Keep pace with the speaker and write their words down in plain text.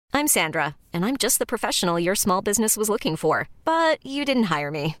I'm Sandra, and I'm just the professional your small business was looking for. But you didn't hire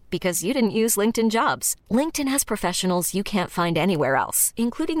me because you didn't use LinkedIn Jobs. LinkedIn has professionals you can't find anywhere else,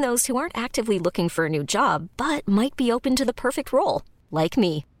 including those who aren't actively looking for a new job, but might be open to the perfect role, like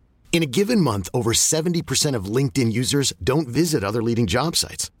me. In a given month, over 70% of LinkedIn users don't visit other leading job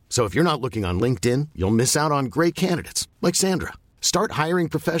sites. So if you're not looking on LinkedIn, you'll miss out on great candidates like Sandra. Start hiring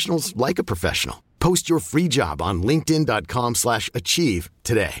professionals like a professional. Post your free job on linkedin.com/achieve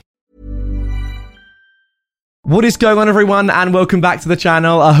today. What is going on, everyone, and welcome back to the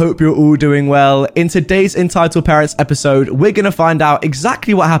channel. I hope you're all doing well. In today's Entitled Parents episode, we're going to find out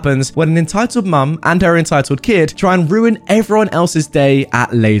exactly what happens when an entitled mum and her entitled kid try and ruin everyone else's day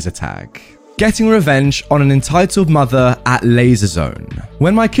at laser tag. Getting revenge on an entitled mother at Laser Zone.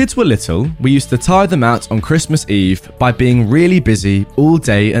 When my kids were little, we used to tire them out on Christmas Eve by being really busy all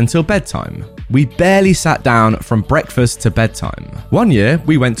day until bedtime. We barely sat down from breakfast to bedtime. One year,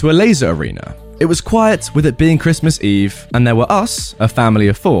 we went to a laser arena. It was quiet with it being Christmas Eve, and there were us, a family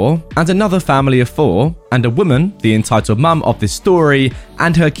of 4, and another family of 4, and a woman, the entitled mum of this story,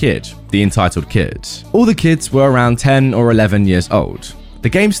 and her kid, the entitled kid. All the kids were around 10 or 11 years old. The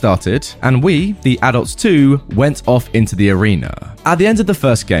game started, and we, the adults too, went off into the arena. At the end of the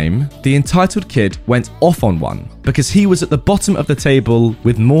first game, the entitled kid went off on one because he was at the bottom of the table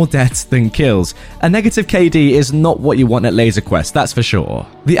with more deaths than kills. A negative KD is not what you want at Laser Quest, that's for sure.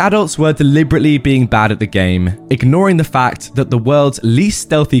 The adults were deliberately being bad at the game, ignoring the fact that the world's least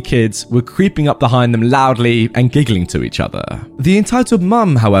stealthy kids were creeping up behind them loudly and giggling to each other. The entitled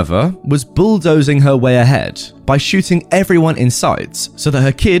mum, however, was bulldozing her way ahead by shooting everyone in sight so that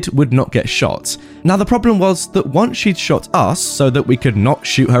her kid would not get shot. Now, the problem was that once she'd shot us so that we could not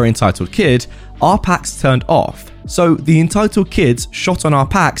shoot her entitled kid, our packs turned off. So the entitled kids shot on our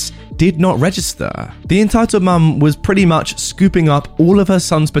packs did not register. The entitled mum was pretty much scooping up all of her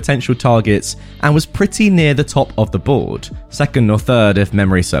son's potential targets and was pretty near the top of the board, second or third if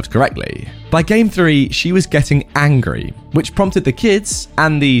memory serves correctly. By game 3, she was getting angry, which prompted the kids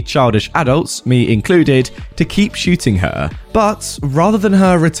and the childish adults, me included, to keep shooting her. But rather than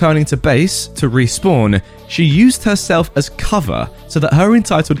her returning to base to respawn, she used herself as cover so that her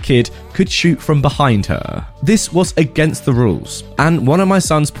entitled kid could shoot from behind her. This was against the rules, and one of my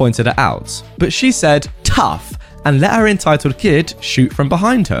sons pointed it out, but she said, "Tough," and let her entitled kid shoot from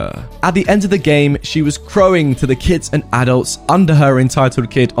behind her. At the end of the game, she was crowing to the kids and adults under her entitled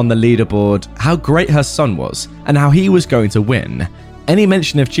kid on the leaderboard how great her son was and how he was going to win. Any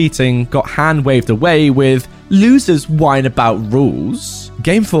mention of cheating got hand-waved away with, "Losers whine about rules."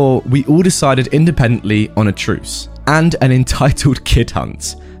 Game 4, we all decided independently on a truce and an entitled kid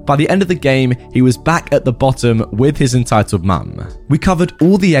hunt. By the end of the game, he was back at the bottom with his entitled mum. We covered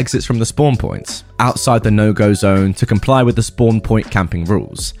all the exits from the spawn points, outside the no-go zone to comply with the spawn point camping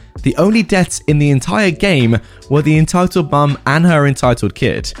rules. The only deaths in the entire game were the entitled mum and her entitled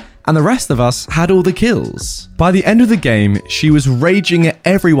kid, and the rest of us had all the kills. By the end of the game, she was raging at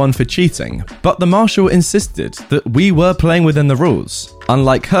everyone for cheating, but the marshal insisted that we were playing within the rules,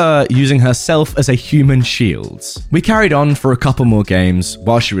 unlike her using herself as a human shield. We carried on for a couple more games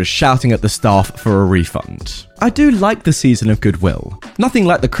while she was shouting at the staff for a refund. I do like the season of goodwill. Nothing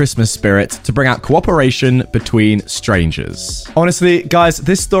like the Christmas spirit to bring out cooperation between strangers. Honestly, guys,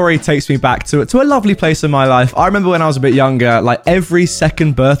 this story takes me back to a lovely place in my life. I remember when I was a bit younger, like every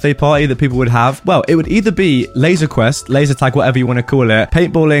second birthday party that people would have, well, it would either be Laser Quest, laser tag, whatever you want to call it,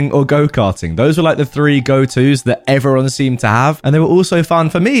 paintballing or go-karting. Those were like the 3 go-tos that everyone seemed to have, and they were also fun.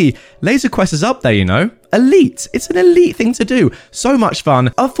 For me, Laser Quest is up there, you know? Elite. It's an elite thing to do. So much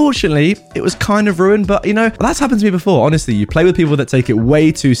fun. Unfortunately, it was kind of ruined, but you know, that's happened to me before. Honestly, you play with people that take it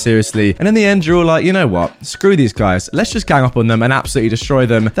way too seriously, and in the end, you're all like, you know what? Screw these guys. Let's just gang up on them and absolutely destroy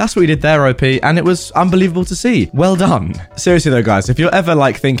them. That's what we did there, OP, and it was unbelievable to see. Well done. Seriously though, guys, if you're ever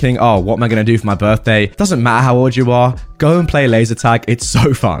like thinking, oh, what am I going to do for my birthday? Doesn't matter how old you are. Go and play laser tag. It's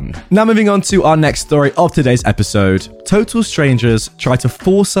so fun. Now moving on to our next story of today's episode. Total strangers try to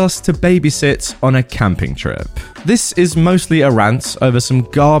force us to babysit on a camping trip. This is mostly a rant over some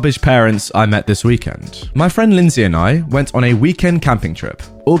garbage parents I met this weekend. My friend Lindsay and I went on a weekend camping trip,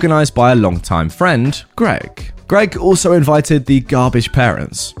 organised by a longtime friend, Greg. Greg also invited the garbage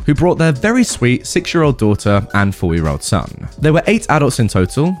parents, who brought their very sweet 6-year-old daughter and 4-year-old son. There were 8 adults in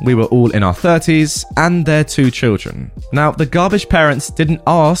total, we were all in our 30s, and their 2 children. Now, the garbage parents didn't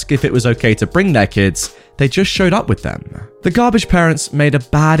ask if it was okay to bring their kids, they just showed up with them. The garbage parents made a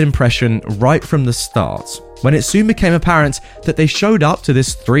bad impression right from the start, when it soon became apparent that they showed up to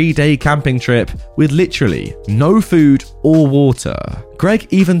this 3-day camping trip with literally no food or water. Greg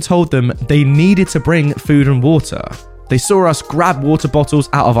even told them they needed to bring food and water. They saw us grab water bottles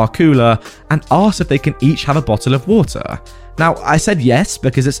out of our cooler and asked if they can each have a bottle of water. Now, I said yes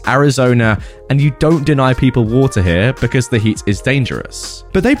because it's Arizona and you don't deny people water here because the heat is dangerous.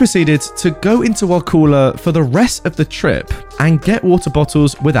 But they proceeded to go into our cooler for the rest of the trip and get water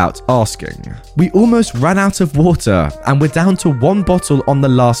bottles without asking. We almost ran out of water and we're down to one bottle on the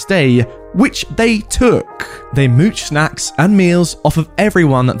last day, which they took. They mooched snacks and meals off of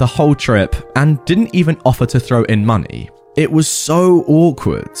everyone the whole trip and didn't even offer to throw in money. It was so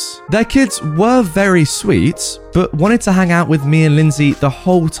awkward. Their kids were very sweet, but wanted to hang out with me and Lindsay the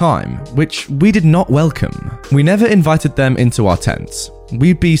whole time, which we did not welcome. We never invited them into our tent.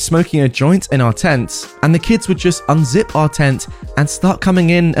 We'd be smoking a joint in our tent, and the kids would just unzip our tent and start coming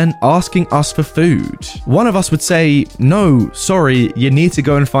in and asking us for food. One of us would say, "No, sorry, you need to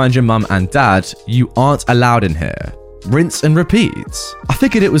go and find your mum and dad. You aren't allowed in here." Rinse and repeat. I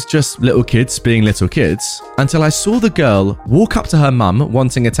figured it was just little kids being little kids until I saw the girl walk up to her mum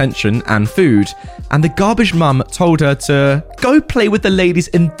wanting attention and food, and the garbage mum told her to go play with the ladies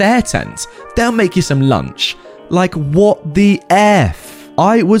in their tent. They'll make you some lunch. Like, what the F?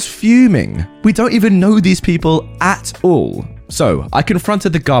 I was fuming. We don't even know these people at all. So, I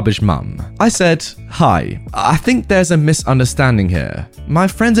confronted the garbage mum. I said, "Hi, I think there's a misunderstanding here. My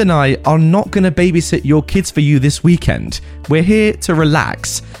friend and I are not going to babysit your kids for you this weekend. We're here to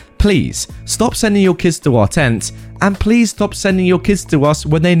relax. Please, stop sending your kids to our tent, and please stop sending your kids to us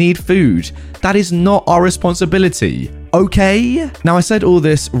when they need food. That is not our responsibility. Okay?" Now, I said all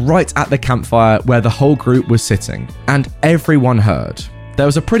this right at the campfire where the whole group was sitting, and everyone heard. There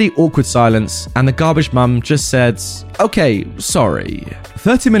was a pretty awkward silence, and the garbage mum just said, "Okay, sorry."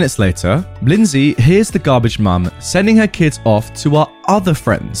 30 minutes later, Lindsay hears the garbage mum sending her kids off to our other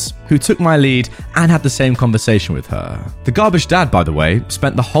friends, who took my lead and had the same conversation with her. The garbage dad, by the way,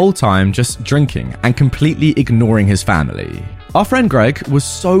 spent the whole time just drinking and completely ignoring his family. Our friend Greg was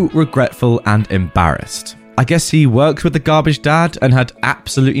so regretful and embarrassed. I guess he worked with the garbage dad and had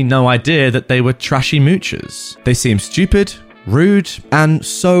absolutely no idea that they were trashy moochers. They seemed stupid, rude, and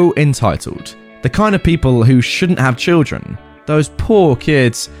so entitled. The kind of people who shouldn't have children. Those poor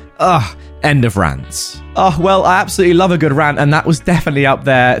kids. Ugh, end of rants. Oh, well, I absolutely love a good rant, and that was definitely up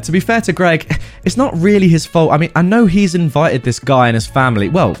there. To be fair to Greg, it's not really his fault. I mean, I know he's invited this guy and his family.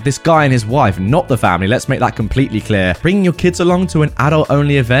 Well, this guy and his wife, not the family. Let's make that completely clear. Bringing your kids along to an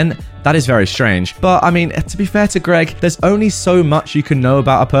adult-only event, that is very strange. But, I mean, to be fair to Greg, there's only so much you can know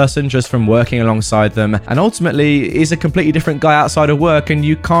about a person just from working alongside them. And ultimately, he's a completely different guy outside of work, and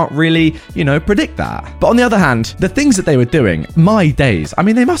you can't really, predict that. But on the other hand, the things that they were doing, my days. I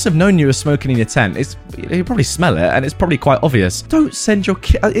mean, they must have known you were smoking in your tent. You probably smell it, and it's probably quite obvious. Don't send your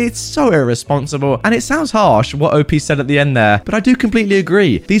kid. It's so irresponsible. And it sounds harsh, what OP said at the end there, but I do completely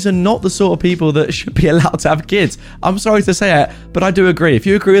agree. These are not the sort of people that should be allowed to have kids. I'm sorry to say it, but I do agree. If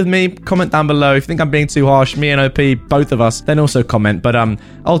you agree with me, comment down below. If you think I'm being too harsh, me and OP, both of us, then also comment. But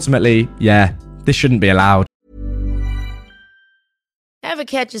ultimately, yeah, this shouldn't be allowed. Ever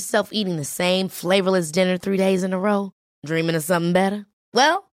catch yourself eating the same flavorless dinner 3 days in a row? Dreaming of something better?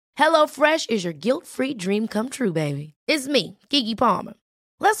 Well, HelloFresh is your guilt-free dream come true, baby. It's me, Keke Palmer.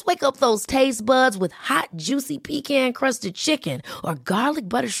 Let's wake up those taste buds with hot, juicy pecan-crusted chicken or garlic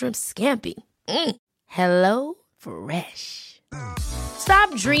butter shrimp scampi. Hello Fresh.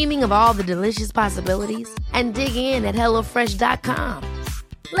 Stop dreaming of all the delicious possibilities and dig in at HelloFresh.com.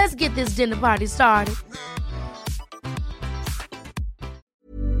 Let's get this dinner party started.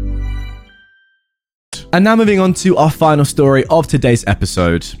 And now moving on to our final story of today's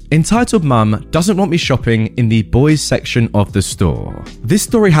episode, entitled "Mum Doesn't Want Me Shopping in the Boys Section of the Store." This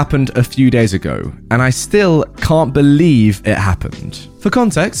story happened a few days ago, and I still can't believe it happened. For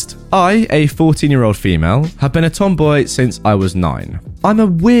context, I, a 14-year-old female, have been a tomboy since I was 9. I'm a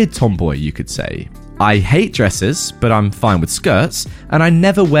weird tomboy, you could say. I hate dresses, but I'm fine with skirts, and I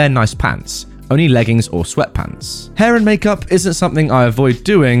never wear nice pants. Only leggings or sweatpants. Hair and makeup isn't something I avoid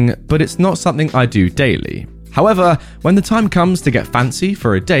doing, but it's not something I do daily. However, when the time comes to get fancy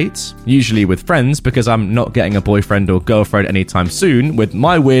for a date, usually with friends because I'm not getting a boyfriend or girlfriend anytime soon with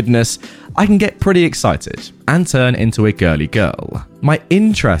my weirdness, I can get pretty excited and turn into a girly girl. My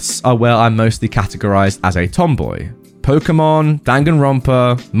interests are where I'm mostly categorized as a tomboy. Pokemon,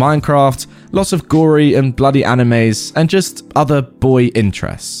 Danganronpa, Minecraft, lots of gory and bloody animes, and just other boy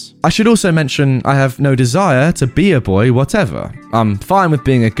interests. I should also mention I have no desire to be a boy whatever. I'm fine with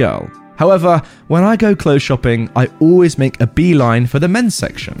being a girl. However, when I go clothes shopping, I always make a beeline for the men's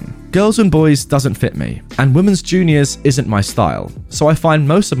section. Girls and boys doesn't fit me, and women's juniors isn't my style, so I find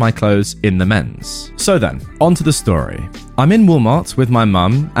most of my clothes in the men's. So then, on to the story. I'm in Walmart with my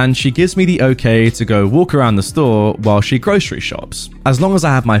mum, and she gives me the okay to go walk around the store while she grocery shops, as long as I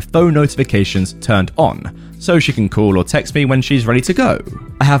have my phone notifications turned on, so she can call or text me when she's ready to go.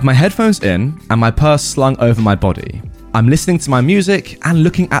 I have my headphones in and my purse slung over my body. I'm listening to my music and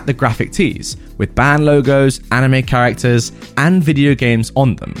looking at the graphic tees, with band logos, anime characters, and video games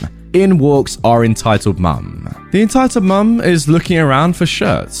on them. In walks our entitled mum. The entitled mum is looking around for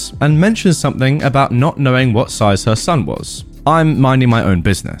shirts and mentions something about not knowing what size her son was. I'm minding my own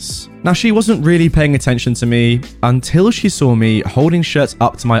business. Now, she wasn't really paying attention to me until she saw me holding shirts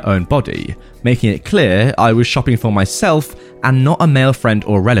up to my own body, making it clear I was shopping for myself and not a male friend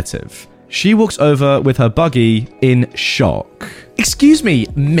or relative. She walks over with her buggy in shock. "Excuse me,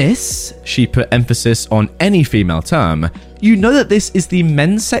 miss," she put emphasis on any female term. "You know that this is the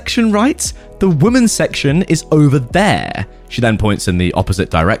men's section, right? The women's section is over there." She then points in the opposite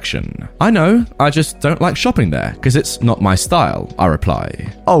direction. "I know, I just don't like shopping there, because it's not my style," I reply.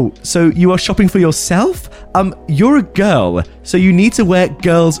 "Oh, so you are shopping for yourself? You're a girl, so you need to wear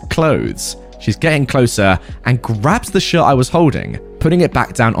girls' clothes." She's getting closer and grabs the shirt I was holding, putting it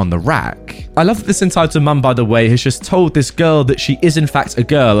back down on the rack. I love that this entitled mum, by the way, has just told this girl that she is in fact a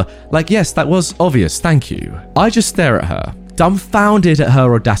girl. Like, yes, that was obvious, thank you. I just stare at her, dumbfounded at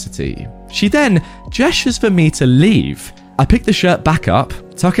her audacity. She then gestures for me to leave. I pick the shirt back up,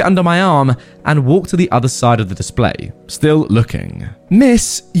 tuck it under my arm, and walk to the other side of the display, still looking.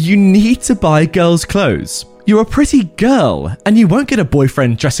 "Miss, you need to buy girls' clothes. You're a pretty girl, and you won't get a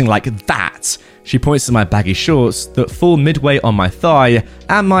boyfriend dressing like that." She points to my baggy shorts that fall midway on my thigh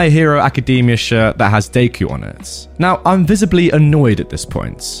and my Hero Academia shirt that has Deku on it. Now, I'm visibly annoyed at this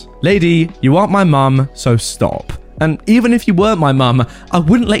point. "Lady, you aren't my mum, so stop. And even if you were my mum, I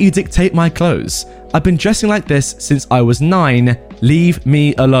wouldn't let you dictate my clothes. I've been dressing like this since I was 9. Leave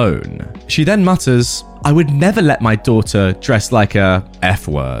me alone." She then mutters, "I would never let my daughter dress like a F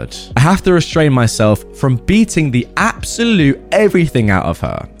word." I have to restrain myself from beating the absolute everything out of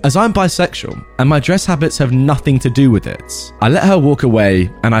her, as I'm bisexual and my dress habits have nothing to do with it. I let her walk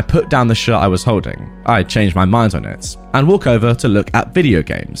away and I put down the shirt I was holding. I changed my mind on it and walk over to look at video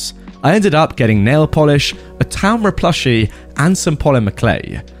games. I ended up getting nail polish, a Tamra plushie, and some polymer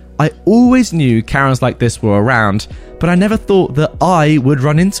clay. I always knew Karens like this were around, but I never thought that I would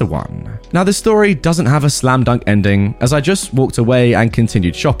run into one. Now, this story doesn't have a slam dunk ending, as I just walked away and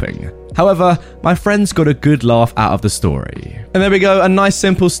continued shopping. However, my friends got a good laugh out of the story. And there we go, a nice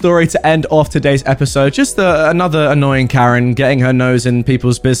simple story to end off today's episode. Just another annoying Karen getting her nose in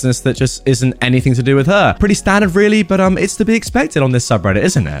people's business that just isn't anything to do with her. Pretty standard really, but it's to be expected on this subreddit,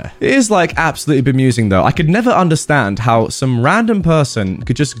 isn't it? It is like absolutely bemusing though. I could never understand how some random person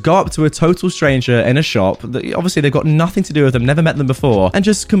could just go up to a total stranger in a shop that obviously they've got nothing to do with them, never met them before, and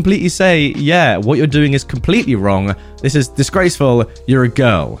just completely say, yeah, what you're doing is completely wrong. This is disgraceful. You're a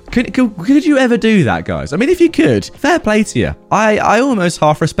girl. Could you ever do that, guys? I mean, if you could, fair play to you. I almost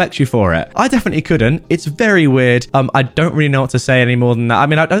half respect you for it. I definitely couldn't. It's very weird. I don't really know what to say any more than that. I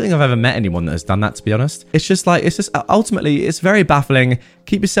mean, I don't think I've ever met anyone that has done that, to be honest. It's just ultimately, it's very baffling.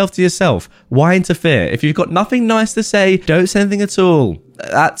 Keep yourself to yourself. Why interfere? If you've got nothing nice to say, don't say anything at all.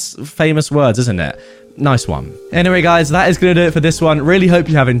 That's famous words, isn't it? Nice one. Anyway, guys, that is going to do it for this one. Really hope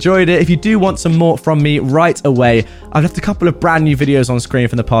you have enjoyed it. If you do want some more from me right away, I've left a couple of brand new videos on screen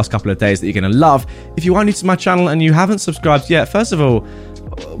from the past couple of days that you're going to love. If you are new to my channel and you haven't subscribed yet, first of all,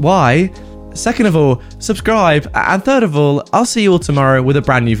 why? Second of all, subscribe. And third of all, I'll see you all tomorrow with a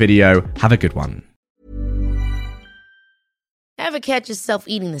brand new video. Have a good one. Ever catch yourself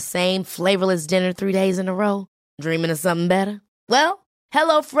eating the same flavorless dinner 3 days in a row? Dreaming of something better? Well,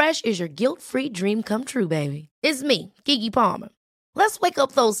 HelloFresh is your guilt-free dream come true, baby. It's me, Keke Palmer. Let's wake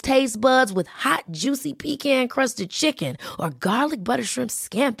up those taste buds with hot, juicy pecan-crusted chicken or garlic butter shrimp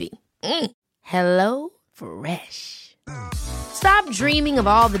scampi. Hello Fresh. Stop dreaming of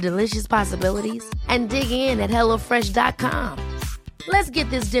all the delicious possibilities and dig in at HelloFresh.com. Let's get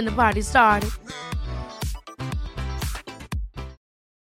this dinner party started.